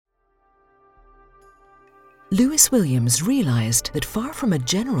Lewis Williams realized that far from a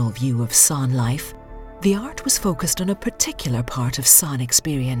general view of San life, the art was focused on a particular part of San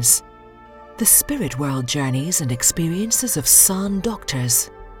experience, the spirit world journeys and experiences of San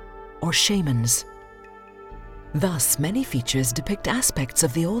doctors, or shamans. Thus, many features depict aspects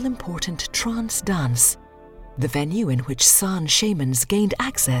of the all-important trance dance, the venue in which San shamans gained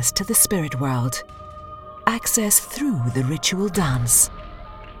access to the spirit world, access through the ritual dance.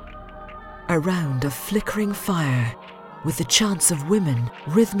 A round of flickering fire, with the chants of women,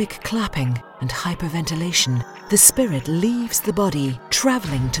 rhythmic clapping and hyperventilation, the spirit leaves the body,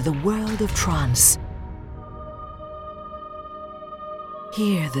 traveling to the world of trance.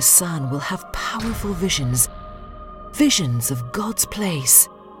 Here the San will have powerful visions, visions of God's place,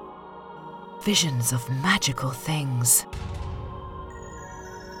 visions of magical things.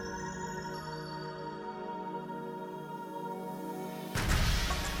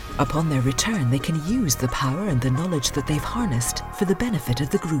 Upon their return, they can use the power and the knowledge that they've harnessed for the benefit of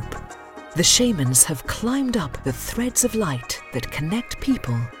the group. The shamans have climbed up the threads of light that connect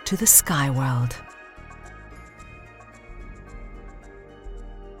people to the sky world.